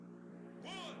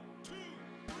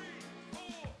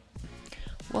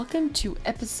Welcome to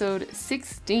episode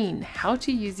 16, how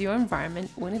to use your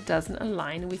environment when it doesn't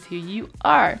align with who you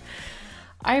are.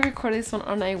 I recorded this one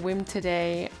on a whim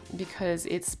today because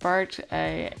it sparked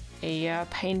a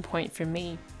pain point for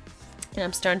me. And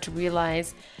I'm starting to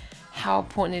realize how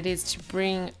important it is to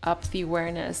bring up the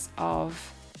awareness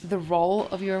of the role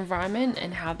of your environment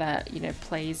and how that,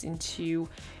 plays into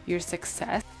your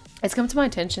success. It's come to my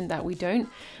attention that we're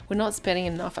not spending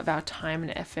enough of our time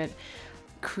and effort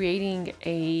creating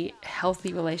a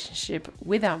healthy relationship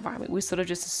with our environment. We sort of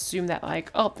just assume that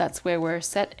that's where we're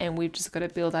set and we've just got to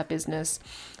build our business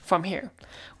from here.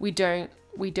 We don't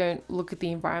look at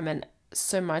the environment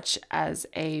so much as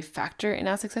a factor in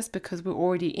our success because we're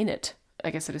already in it,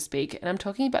 I guess, so to speak. And I'm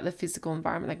talking about the physical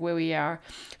environment, like where we are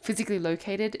physically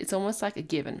located. It's almost like a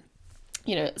given.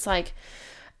 It's like,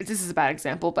 this is a bad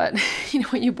example, but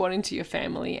when you're born into your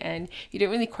family and you don't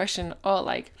really question,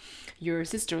 your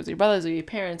sisters or your brothers or your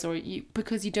parents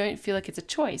because you don't feel like it's a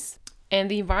choice.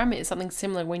 And the environment is something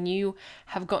similar. When you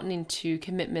have gotten into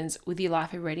commitments with your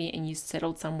life already and you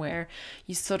settled somewhere,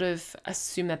 you sort of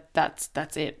assume that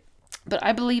that's it. But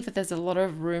I believe that there's a lot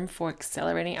of room for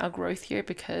accelerating our growth here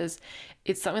because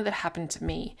it's something that happened to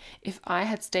me. If I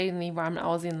had stayed in the environment I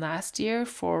was in last year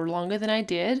for longer than I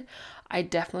did, I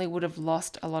definitely would have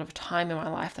lost a lot of time in my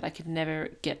life that I could never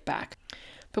get back.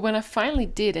 But when I finally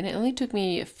did, and it only took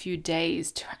me a few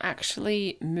days to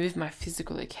actually move my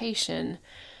physical location,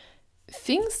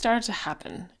 things started to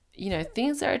happen.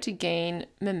 Things started to gain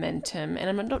momentum. And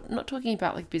I'm not talking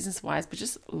about business-wise, but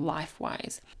just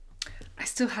life-wise. I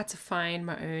still had to find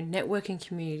my own networking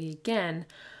community again,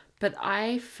 but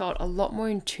I felt a lot more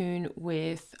in tune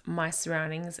with my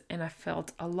surroundings and I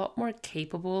felt a lot more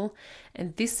capable.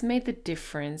 And this made the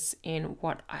difference in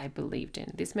what I believed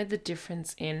in. This made the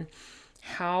difference in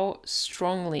how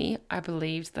strongly I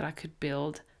believed that I could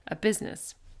build a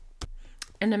business.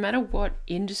 And no matter what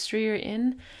industry you're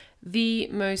in, the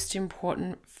most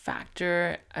important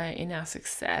factor in our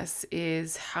success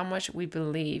is how much we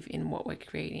believe in what we're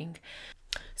creating.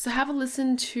 So have a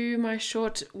listen to my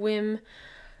short whim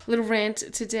little rant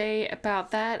today about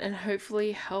that, and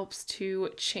hopefully helps to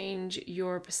change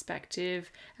your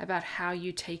perspective about how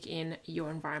you take in your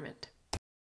environment.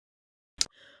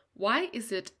 Why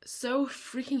is it so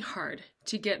freaking hard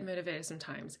to get motivated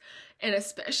sometimes? And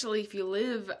especially if you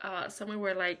live somewhere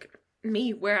where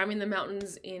me, where I'm in the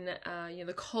mountains in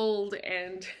the cold,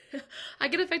 and I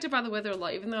get affected by the weather a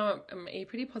lot, even though I'm a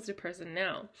pretty positive person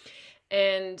now.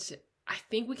 And I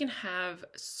think we can have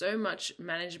so much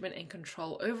management and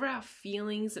control over our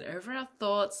feelings and over our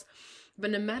thoughts, but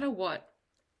no matter what,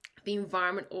 the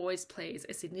environment always plays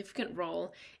a significant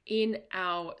role in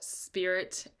our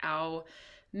spirit, our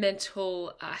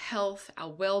mental health, our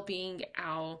well-being,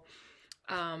 our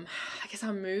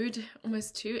mood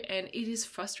almost too. And it is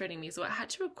frustrating me. So I had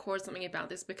to record something about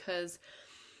this because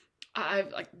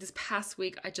this past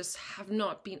week, I just have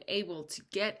not been able to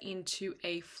get into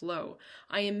a flow.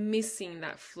 I am missing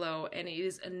that flow and it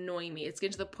is annoying me. It's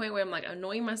getting to the point where I'm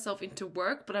annoying myself into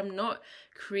work, but I'm not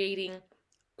creating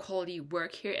quality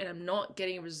work here and I'm not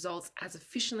getting results as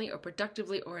efficiently or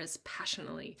productively or as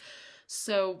passionately.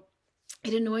 So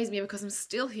it annoys me because I'm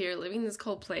still here living in this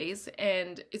cold place,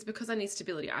 and it's because I need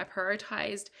stability. I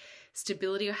prioritized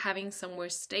stability or having somewhere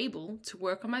stable to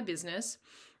work on my business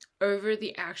over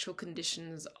the actual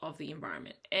conditions of the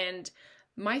environment. And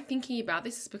my thinking about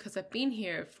this is because I've been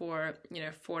here for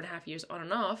 4.5 years on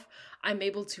and off, I'm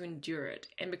able to endure it.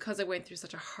 And because I went through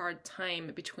such a hard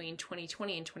time between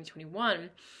 2020 and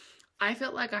 2021, I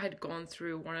felt like I had gone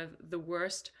through one of the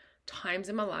worst times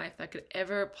in my life that I could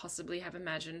ever possibly have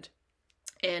imagined.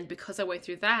 And because I went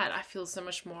through that, I feel so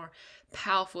much more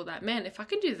powerful that, man, if I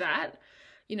can do that,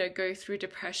 go through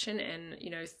depression and,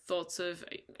 thoughts of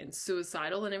and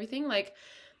suicidal and everything,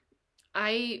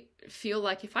 I feel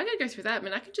like if I could go through that,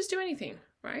 man, I could just do anything,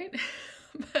 right?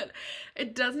 But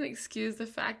it doesn't excuse the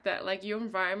fact that your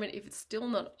environment, if it's still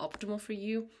not optimal for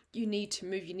you, you need to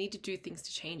move, you need to do things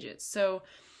to change it. So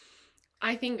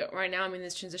I think right now I'm in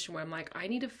this transition where I'm I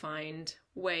need to find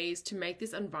ways to make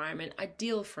this environment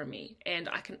ideal for me. And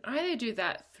I can either do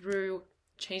that through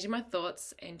changing my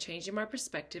thoughts and changing my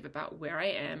perspective about where I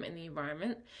am in the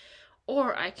environment,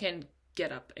 or I can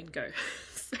get up and go.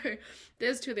 So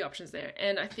there's two of the options there.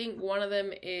 And I think one of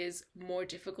them is more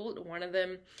difficult. One of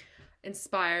them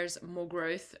inspires more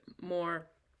growth,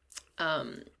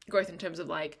 growth in terms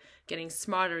of getting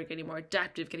smarter, getting more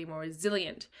adaptive, getting more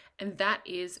resilient. And that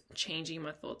is changing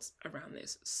my thoughts around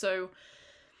this. So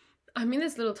I'm in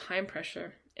this little time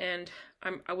pressure and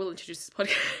I will introduce this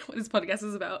podcast, what this podcast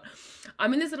is about.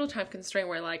 I'm in this little time constraint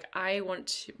where like I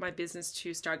want my business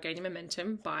to start gaining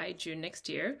momentum by June next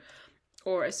year,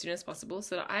 or as soon as possible,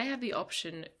 so that I have the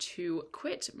option to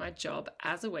quit my job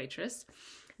as a waitress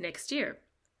next year.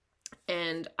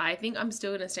 And I think I'm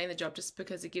still going to stay in the job just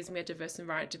because it gives me a diverse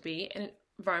environment to be,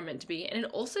 and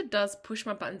it also does push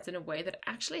my buttons in a way that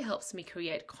actually helps me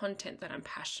create content that I'm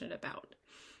passionate about.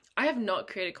 I have not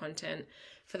created content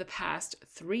for the past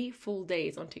 3 full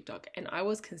days on TikTok, and I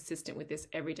was consistent with this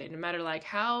every day. No matter like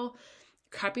how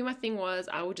crappy my thing was,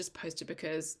 I would just post it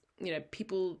because, you know,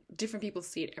 different people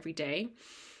see it every day,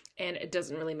 and it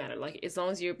doesn't really matter. Like, as long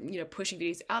as you're, you know, pushing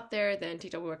videos out there, then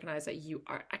TikTok will recognize that you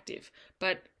are active.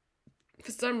 But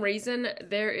for some reason,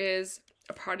 there is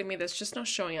a part of me that's just not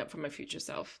showing up for my future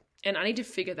self, and I need to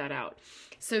figure that out.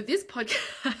 So this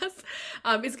podcast,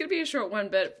 it's going to be a short one,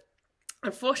 but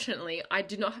unfortunately, I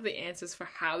do not have the answers for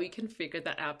how you can figure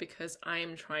that out, because I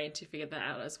am trying to figure that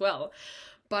out as well.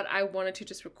 But I wanted to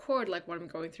just record like what I'm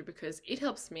going through, because it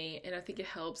helps me, and I think it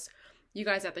helps you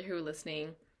guys out there who are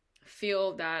listening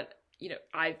feel that, you know,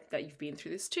 that you've been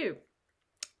through this too.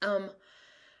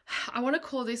 I want to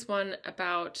call this one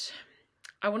about,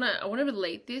 I want to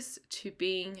relate this to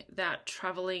being that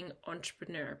traveling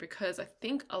entrepreneur, because I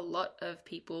think a lot of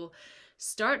people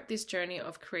start this journey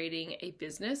of creating a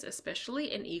business,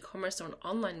 especially an e-commerce or an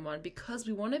online one, because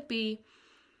we want to be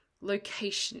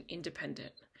location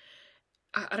independent.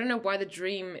 I don't know why the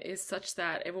dream is such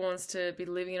that everyone wants to be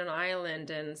living on an island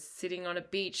and sitting on a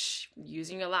beach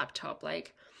using a laptop.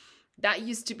 Like, that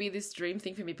used to be this dream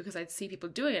thing for me because I'd see people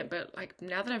doing it. But like,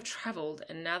 now that I've traveled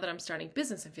and now that I'm starting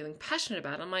business and feeling passionate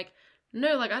about it, I'm like,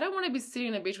 no, like, I don't want to be sitting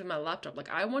on a beach with my laptop. Like,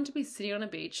 I want to be sitting on a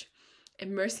beach,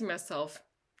 immersing myself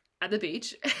at the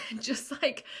beach, just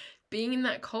like being in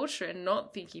that culture and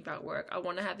not thinking about work. I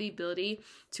want to have the ability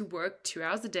to work 2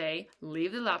 hours a day,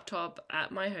 leave the laptop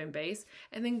at my home base,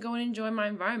 and then go and enjoy my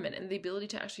environment. And the ability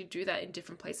to actually do that in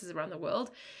different places around the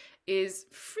world is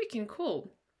freaking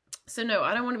cool. So no,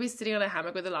 I don't want to be sitting on a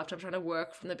hammock with a laptop trying to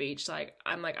work from the beach. Like,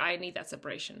 I need that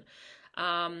separation.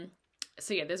 So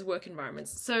yeah, there's work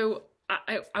environments. So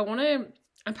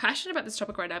I'm passionate about this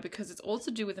topic right now because it's all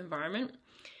to do with environment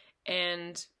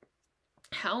and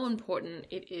how important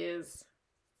it is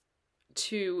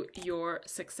to your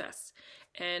success.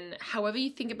 And however you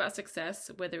think about success,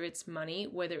 whether it's money,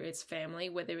 whether it's family,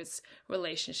 whether it's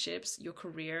relationships, your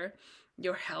career,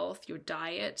 your health, your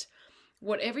diet,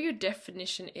 whatever your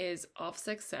definition is of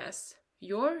success,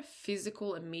 your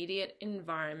physical immediate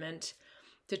environment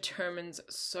determines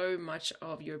so much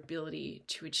of your ability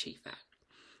to achieve that.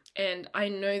 And I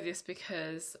know this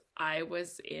because I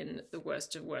was in the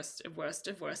worst of worst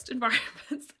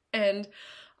environments, and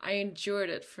I endured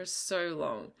it for so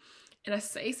long. And I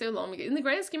say so long because in the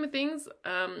grand scheme of things,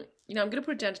 I'm going to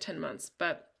put it down to 10 months,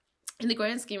 but in the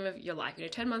grand scheme of your life,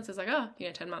 10 months is like,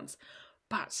 10 months.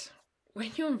 But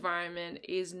when your environment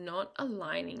is not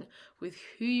aligning with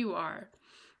who you are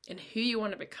and who you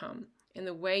want to become and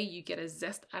the way you get a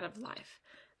zest out of life,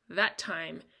 that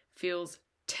time feels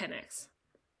 10x.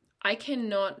 I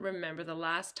cannot remember the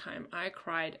last time I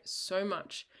cried so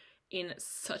much in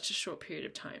such a short period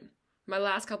of time. My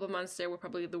last couple of months there were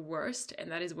probably the worst,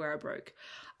 and that is where I broke.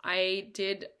 I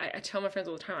tell my friends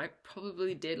all the time, I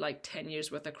probably did like 10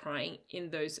 years worth of crying in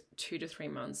those 2 to 3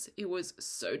 months. It was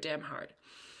so damn hard.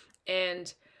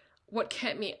 And what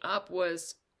kept me up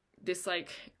was this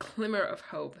like glimmer of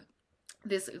hope,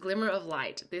 this glimmer of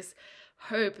light, this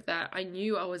hope that I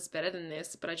knew I was better than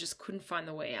this, but I just couldn't find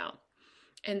the way out.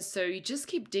 And so you just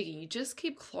keep digging, you just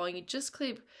keep clawing, you just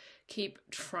keep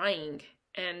trying.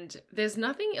 And there's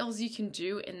nothing else you can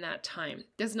do in that time.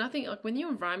 There's nothing, like when your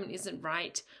environment isn't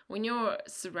right, when your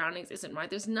surroundings isn't right,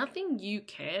 there's nothing you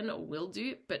can or will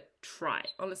do but try.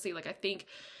 Honestly, like I think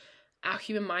our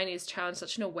human mind is challenged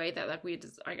such in a way that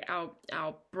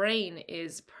our brain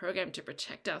is programmed to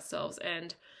protect ourselves,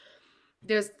 and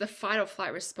there's the fight or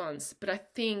flight response. But I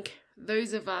think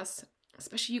those of us,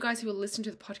 especially you guys who are listening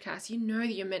to the podcast, you know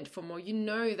that you're meant for more. You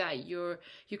know that you're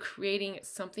creating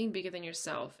something bigger than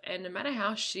yourself. And no matter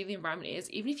how shitty the environment is,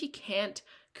 even if you can't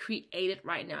create it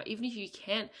right now, even if you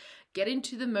can't get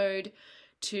into the mode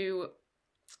to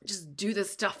just do the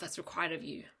stuff that's required of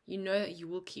you, you know that you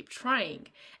will keep trying.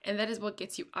 And that is what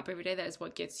gets you up every day. That is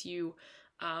what gets you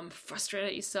frustrated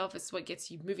at yourself. It's what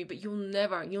gets you moving. But you'll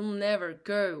never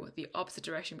go the opposite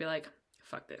direction and be like,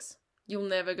 fuck this. You'll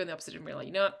never go in the opposite and be like,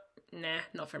 you know what? Nah,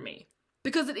 not for me.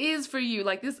 Because it is for you.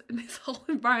 Like this whole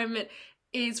environment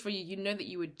is for you. You know that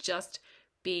you were just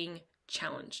being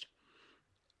challenged.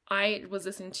 I was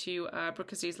listening to Brooke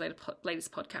Cassie's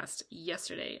latest podcast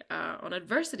yesterday on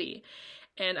adversity.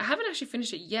 And I haven't actually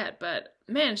finished it yet, but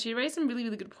man, she raised some really,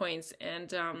 really good points.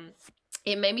 And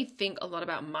it made me think a lot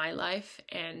about my life.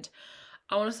 And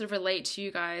I want to sort of relate to you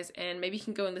guys. And maybe you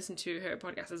can go and listen to her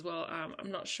podcast as well.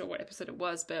 I'm not sure what episode it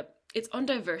was, but it's on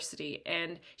diversity.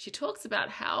 And she talks about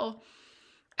how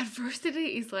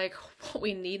adversity is like what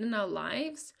we need in our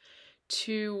lives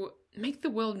to make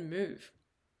the world move.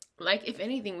 Like, if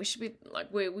anything, we should be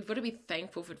like, we've got to be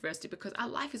thankful for adversity, because our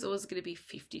life is always going to be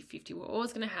 50-50. We're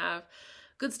always going to have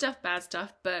good stuff, bad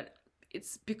stuff, but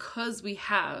it's because we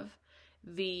have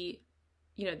the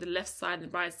left side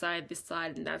and the right side, this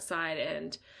side and that side,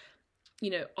 and,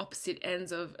 opposite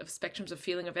ends of spectrums of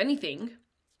feeling of anything,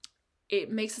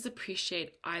 it makes us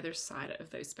appreciate either side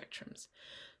of those spectrums.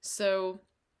 So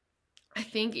I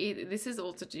think this is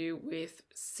all to do with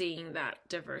seeing that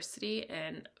diversity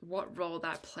and what role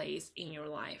that plays in your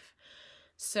life.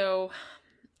 So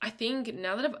I think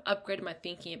now that I've upgraded my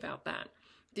thinking about that,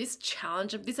 this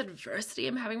challenge of this adversity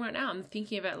I'm having right now, I'm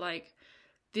thinking about like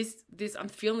this, I'm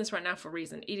feeling this right now for a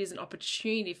reason. It is an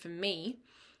opportunity for me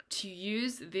to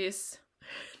use this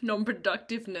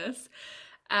non-productiveness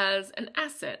as an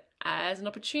asset, as an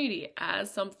opportunity,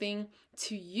 as something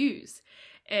to use.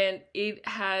 And it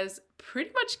has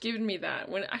pretty much given me that.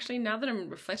 When actually, now that I'm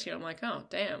reflecting, I'm like, oh,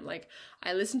 damn, like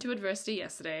I listened to adversity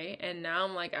yesterday and now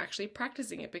I'm like actually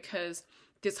practicing it, because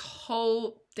this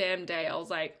whole damn day I was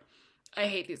like, I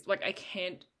hate this. Like, I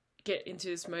can't get into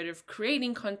this mode of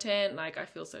creating content. Like, I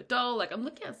feel so dull. Like, I'm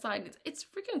looking outside. It's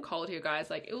freaking cold here, guys.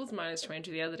 Like, it was minus 22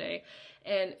 the other day,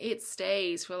 and it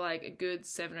stays for like a good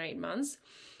 7 or 8 months.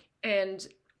 And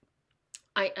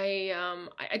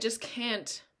I just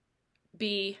can't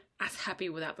be as happy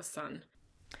without the sun.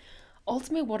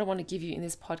 Ultimately, what I want to give you in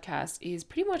this podcast is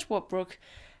pretty much what Brooke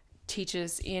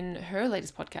teaches in her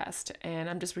latest podcast, and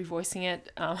I'm just revoicing it.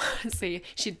 See,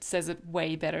 she says it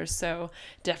way better, so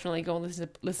definitely go and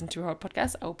listen to her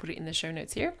podcast. I'll put it in the show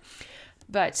notes here.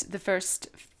 But the first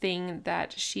thing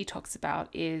that she talks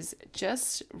about is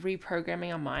just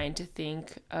reprogramming our mind to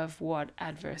think of what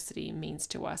adversity means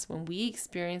to us. When we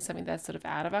experience something that's sort of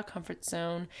out of our comfort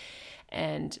zone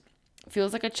and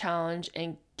feels like a challenge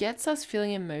and gets us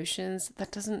feeling emotions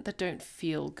that don't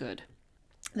feel good.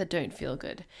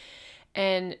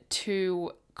 And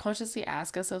to consciously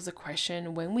ask ourselves a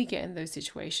question when we get in those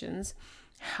situations: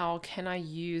 how can I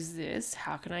use this?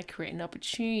 How can I create an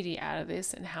opportunity out of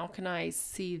this? And how can I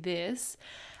see this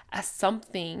as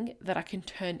something that I can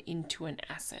turn into an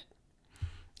asset?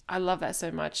 I love that so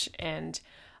much, and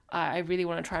I really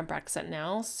want to try and practice that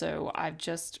now. So I've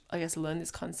just, learned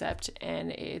this concept,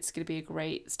 and it's going to be a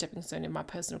great stepping stone in my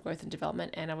personal growth and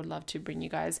development. And I would love to bring you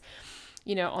guys,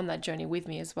 on that journey with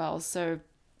me as well. So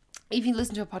if you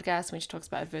listen to a podcast when she talks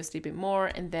about adversity a bit more,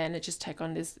 and then just take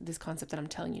on this concept that I'm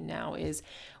telling you now, is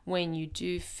when you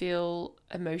do feel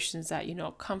emotions that you're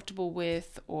not comfortable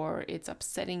with or it's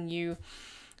upsetting you,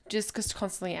 just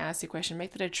constantly ask the question,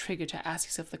 make that a trigger to ask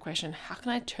yourself the question, how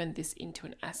can I turn this into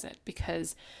an asset?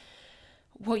 Because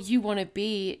what you want to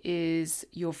be is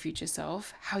your future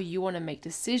self. How you want to make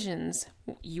decisions,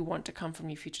 you want to come from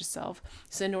your future self.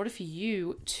 So in order for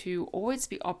you to always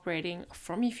be operating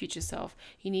from your future self,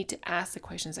 you need to ask the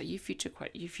questions that your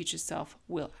future self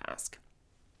will ask.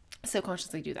 So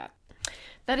consciously do that.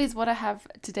 That is what I have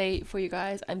today for you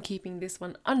guys. I'm keeping this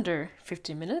one under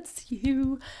 15 minutes.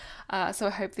 So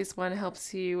I hope this one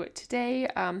helps you today.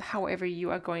 However you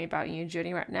are going about in your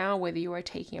journey right now, whether you are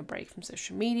taking a break from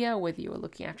social media, whether you are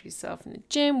looking after yourself in the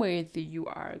gym, whether you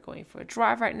are going for a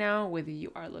drive right now, whether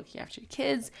you are looking after your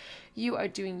kids, you are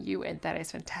doing you, and that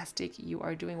is fantastic. You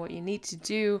are doing what you need to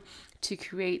do to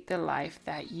create the life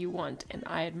that you want. And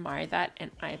I admire that,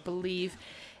 and I believe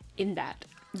in that.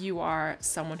 You are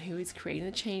someone who is creating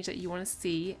the change that you want to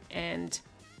see, and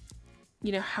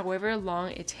however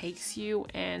long it takes you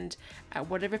and at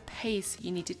whatever pace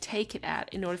you need to take it at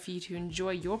in order for you to enjoy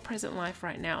your present life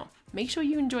right now, make sure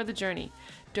you enjoy the journey.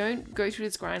 Don't go through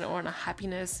this grind or on a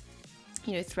happiness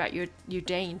throughout your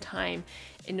day and time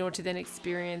in order to then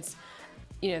experience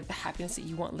the happiness that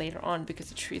you want later on, because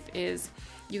the truth is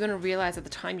you're going to realize that the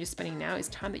time you're spending now is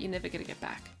time that you're never going to get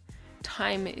back.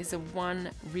 Time is a one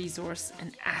resource,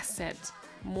 an asset,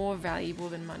 more valuable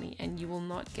than money, and you will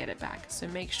not get it back. So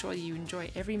make sure you enjoy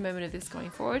every moment of this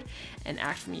going forward and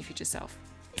act from your future self.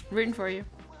 Rooting for you.